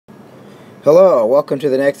Hello, welcome to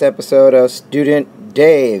the next episode of Student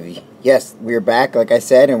Dave. Yes, we're back, like I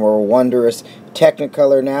said, and we're wondrous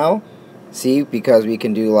Technicolor now. See, because we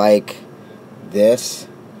can do like this.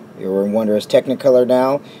 We're in wondrous Technicolor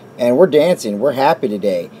now, and we're dancing. We're happy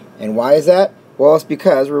today. And why is that? Well, it's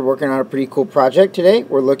because we're working on a pretty cool project today.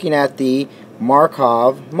 We're looking at the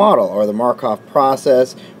Markov model, or the Markov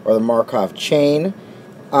process, or the Markov chain.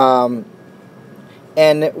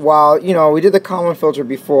 And while, we did the Kalman filter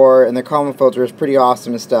before, and the Kalman filter is pretty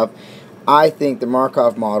awesome and stuff, I think the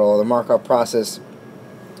Markov model, the Markov process,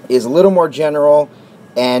 is a little more general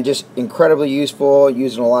and just incredibly useful,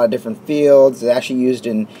 used in a lot of different fields. It's actually used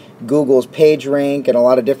in Google's PageRank and a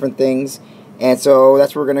lot of different things. And so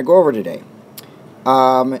that's what we're going to go over today.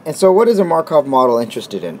 And so what is a Markov model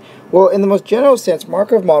interested in? Well, in the most general sense,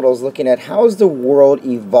 Markov model is looking at how is the world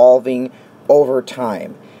evolving over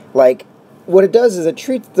time. Like, what it does is it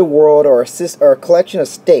treats the world or a collection of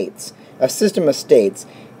states, a system of states,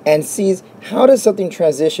 and sees how does something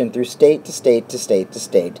transition through state to state to state to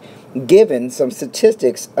state, given some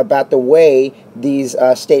statistics about the way these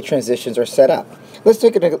state transitions are set up. Let's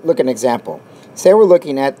take a look at an example. Say we're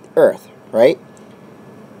looking at Earth, right?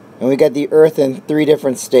 And we got the Earth in three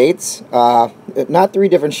different states, not three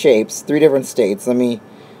different shapes, three different states. Let me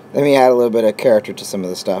add a little bit of character to some of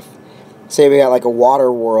the stuff. Say we got like a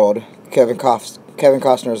water world, Kevin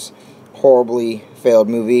Costner's horribly failed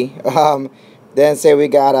movie. Then say we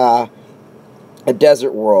got a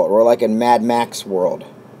desert world, or like a Mad Max world,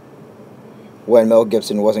 when Mel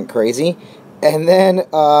Gibson wasn't crazy. And then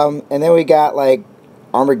we got like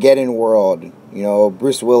Armageddon world.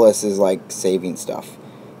 Bruce Willis is like saving stuff,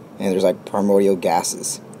 and there's like primordial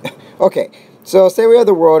gases. Okay, so say we have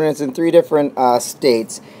the world and it's in three different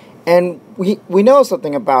states. And we know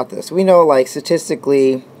something about this. We know, like,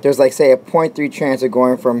 statistically, there's, like, say, a 0.3 chance of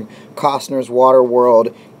going from Costner's water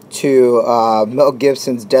world to Mel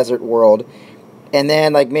Gibson's desert world. And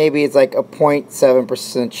then, like, maybe it's, like, a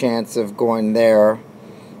 0.7% chance of going there.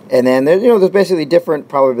 And then, there's basically different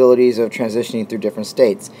probabilities of transitioning through different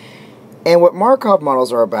states. And what Markov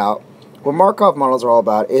models are about,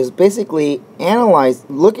 is basically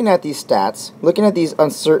looking at these stats, looking at these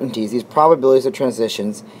uncertainties, these probabilities of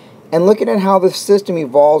transitions, and looking at how the system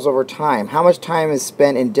evolves over time. How much time is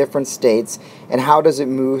spent in different states, and how does it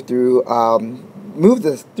move through through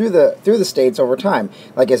the states over time?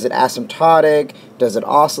 Like, is it asymptotic? Does it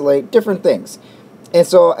oscillate? Different things. And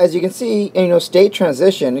so, as you can see, state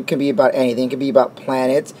transition, it can be about anything. It could be about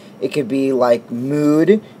planets. It could be like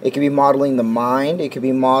mood. It could be modeling the mind. It could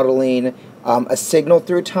be modeling a signal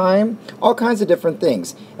through time. All kinds of different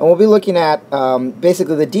things. And we'll be looking at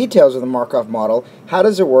basically the details of the Markov model. How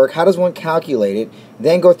does it work? How does one calculate it?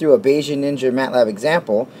 Then go through a Bayesian Ninja Matlab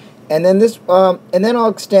example. And then I'll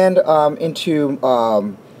extend into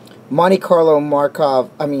Monte Carlo Markov.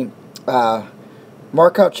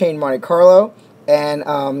 Markov chain Monte Carlo. And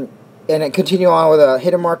continue on with a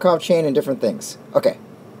hidden Markov chain and different things.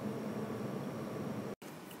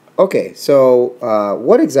 Okay, so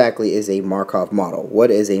what exactly is a Markov model?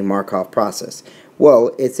 What is a Markov process?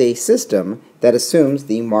 Well, it's a system that assumes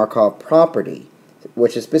the Markov property,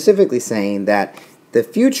 which is specifically saying that the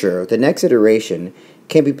future, the next iteration,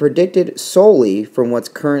 can be predicted solely from what's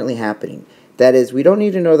currently happening. That is, we don't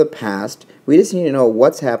need to know the past, we just need to know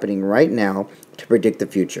what's happening right now to predict the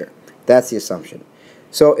future. That's the assumption.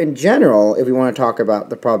 So in general, if we want to talk about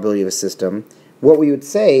the probability of a system, what we would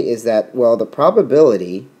say is that, well, the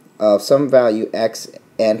probability of some value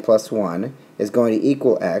xn plus 1 is going to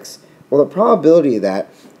equal x. Well, the probability of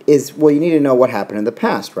that is, well, you need to know what happened in the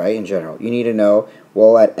past, right, in general. You need to know,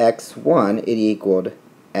 well, at x1 it equaled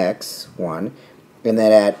x1, and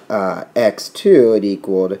then at x2 it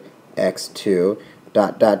equaled x2, ...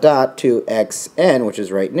 to xn, which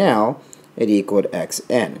is right now, it equaled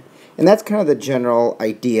xn. And that's kind of the general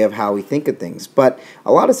idea of how we think of things. But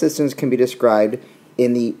a lot of systems can be described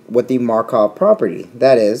in with the Markov property.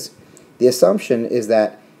 That is, the assumption is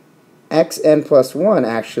that xn plus 1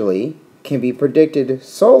 actually can be predicted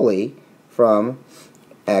solely from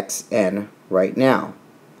xn right now.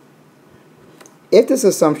 If this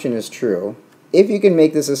assumption is true, if you can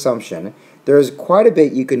make this assumption, there's quite a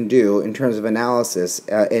bit you can do in terms of analysis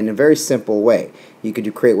in a very simple way. You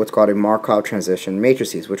could create what's called a Markov transition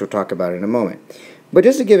matrices, which we'll talk about in a moment. But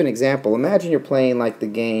just to give an example, imagine you're playing like the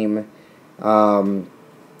game, I don't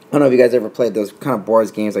know if you guys ever played those kind of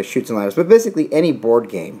board games like Chutes and Ladders, but basically any board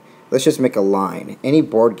game, let's just make a line, any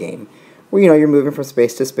board game, where you're moving from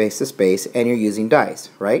space to space to space and you're using dice,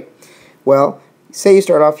 right? Well, say you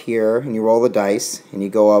start off here and you roll the dice and you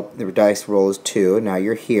go up, the dice roll is 2, now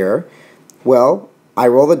you're here. Well, I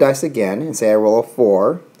roll the dice again and say I roll a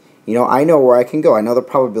 4, You know, I know where I can go. I know the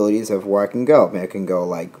probabilities of where I can go. Maybe I can go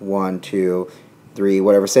like 1, 2, 3,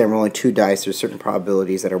 whatever. Say I'm rolling 2 dice. There's certain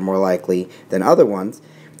probabilities that are more likely than other ones.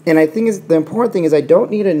 And I think the important thing is I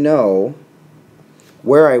don't need to know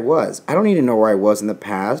where I was. I don't need to know where I was in the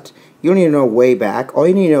past. You don't need to know way back. All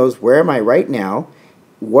you need to know is where am I right now,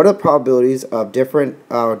 what are the probabilities of different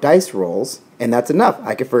dice rolls, and that's enough.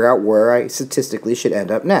 I can figure out where I statistically should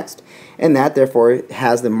end up next. And that, therefore,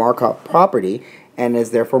 has the Markov property and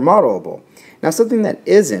is therefore modelable. Now, something that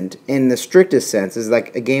isn't, in the strictest sense, is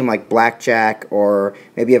like a game like blackjack, or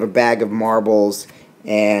maybe you have a bag of marbles,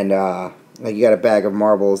 and like you got a bag of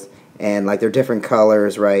marbles, and like they're different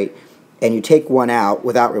colors, right? And you take one out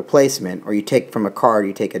without replacement, or you take from a card,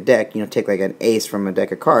 you take a deck, you know, take like an ace from a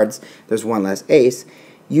deck of cards, there's one less ace.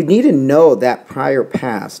 You need to know that prior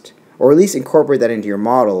past, or at least incorporate that into your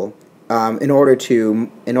model in order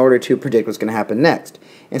to predict what's going to happen next.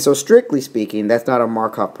 And so strictly speaking, that's not a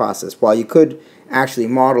Markov process. While you could actually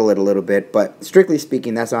model it a little bit, but strictly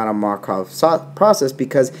speaking, that's not a Markov process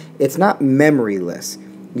because it's not memoryless.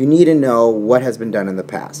 You need to know what has been done in the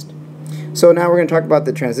past. So now we're going to talk about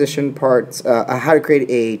the transition parts, how to create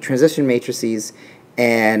a transition matrices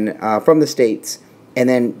and from the states, and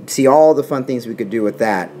then see all the fun things we could do with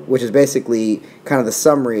that, which is basically kind of the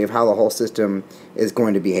summary of how the whole system is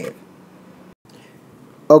going to behave.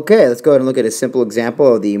 Okay, let's go ahead and look at a simple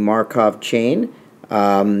example of the Markov chain.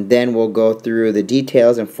 Then we'll go through the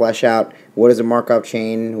details and flesh out what is a Markov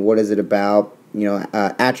chain, what is it about, you know,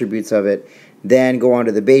 attributes of it. Then go on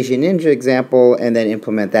to the Bayesian Ninja example and then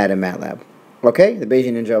implement that in Matlab. Okay, the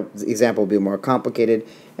Bayesian Ninja example will be more complicated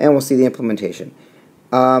and we'll see the implementation.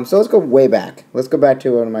 So let's go way back. Let's go back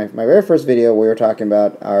to one of my very first video where we were talking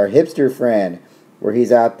about our hipster friend, where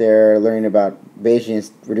he's out there learning about Bayesian,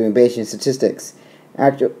 we're doing Bayesian statistics.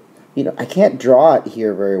 Actually, you know, I can't draw it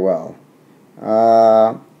here very well.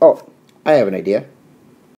 Oh, I have an idea.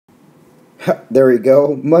 There we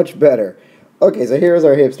go, much better. Okay, so here's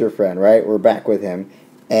our hipster friend, right? We're back with him.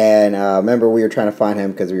 And remember, we were trying to find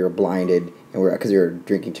him because we were blinded, and because we were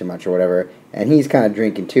drinking too much or whatever. And he's kind of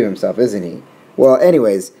drinking too himself, isn't he? Well,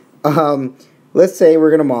 anyways, let's say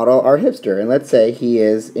we're going to model our hipster. And let's say he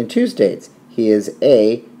is in 2 states. He is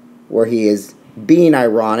A, where he is being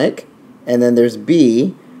ironic. And then there's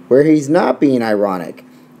B, where he's not being ironic.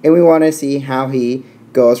 And we want to see how he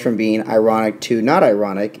goes from being ironic to not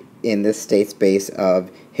ironic in this state space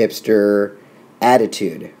of hipster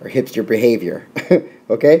attitude or hipster behavior.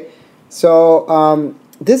 Okay? So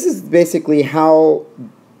this is basically how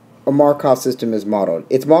a Markov system is modeled.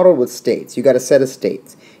 It's modeled with states. You got a set of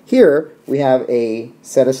states. Here we have a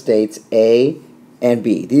set of states A and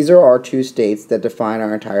B. These are our 2 states that define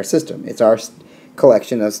our entire system. It's our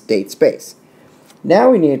collection of state space.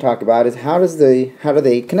 Now we need to talk about is how do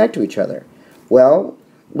they connect to each other? Well,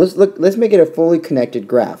 let's make it a fully connected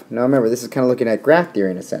graph. Now remember, this is kind of looking at graph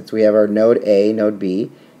theory in a sense. We have our node A, node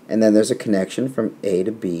B, and then there's a connection from A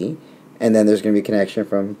to B, and then there's going to be a connection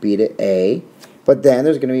from B to A, but then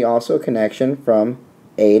there's going to be also a connection from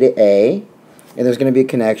A to A, and there's going to be a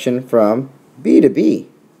connection from B to B.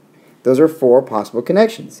 Those are 4 possible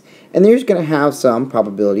connections. And they're just going to have some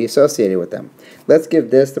probability associated with them. Let's give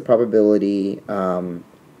this the probability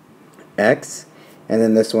X, and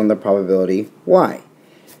then this one the probability Y.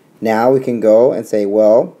 Now we can go and say,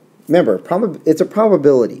 well, remember, it's a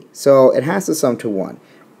probability, so it has to sum to 1.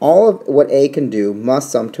 All of what A can do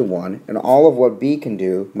must sum to 1, and all of what B can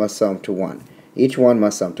do must sum to 1. Each one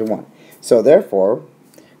must sum to 1. So therefore,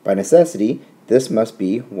 by necessity, this must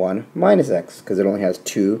be 1 minus X, because it only has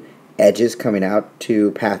 2 edges coming out,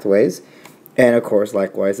 2 pathways, and of course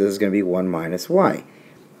likewise this is going to be 1 minus Y.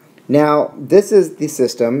 Now this is the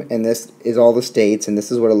system, and this is all the states, and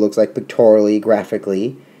this is what it looks like pictorially,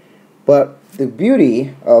 graphically. But the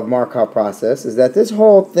beauty of Markov process is that this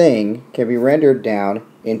whole thing can be rendered down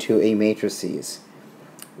into a matrices.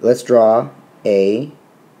 Let's draw A,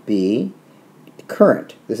 B,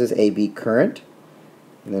 current. This is A, B, current,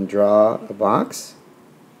 and then draw a box.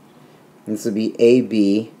 And this will be A,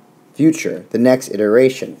 B, future, the next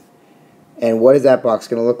iteration. And what is that box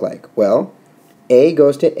going to look like? Well, A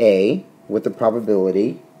goes to A with the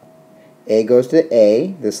probability. A goes to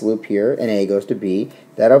A, this loop here, and A goes to B.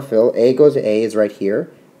 That'll fill. A goes to A is right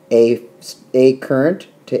here. A current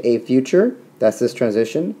to A future, that's this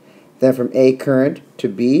transition. Then from A current to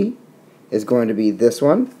B is going to be this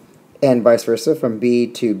one. And vice versa, from B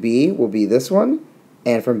to B will be this one.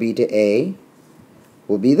 And from B to A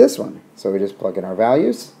will be this one. So we just plug in our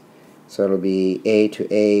values. So it'll be A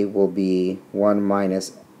to A will be 1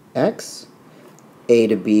 minus X. A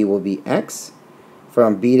to B will be X.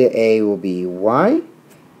 From B to A will be Y.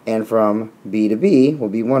 and from B to B will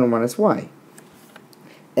be 1 minus y.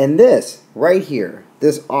 And this, right here,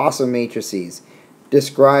 this awesome matrices,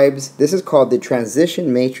 describes, this is called the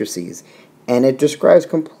transition matrices, and it describes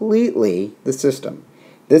completely the system.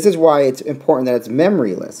 This is why it's important that it's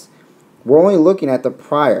memoryless. We're only looking at the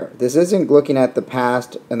prior. This isn't looking at the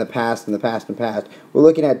past and the past and the past and past. We're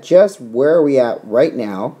looking at just where are we at right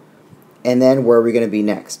now, and then where are we going to be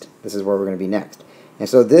next. This is where we're going to be next. And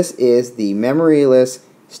so this is the memoryless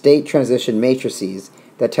state transition matrices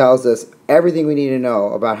that tells us everything we need to know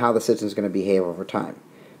about how the system is going to behave over time.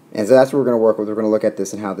 And so that's what we're going to work with. We're going to look at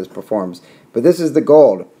this and how this performs. But this is the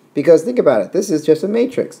gold, because think about it. This is just a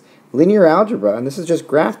matrix. Linear algebra, and this is just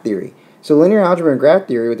graph theory. So linear algebra and graph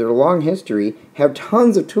theory, with their long history, have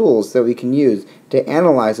tons of tools that we can use to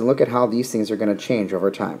analyze and look at how these things are going to change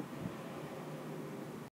over time.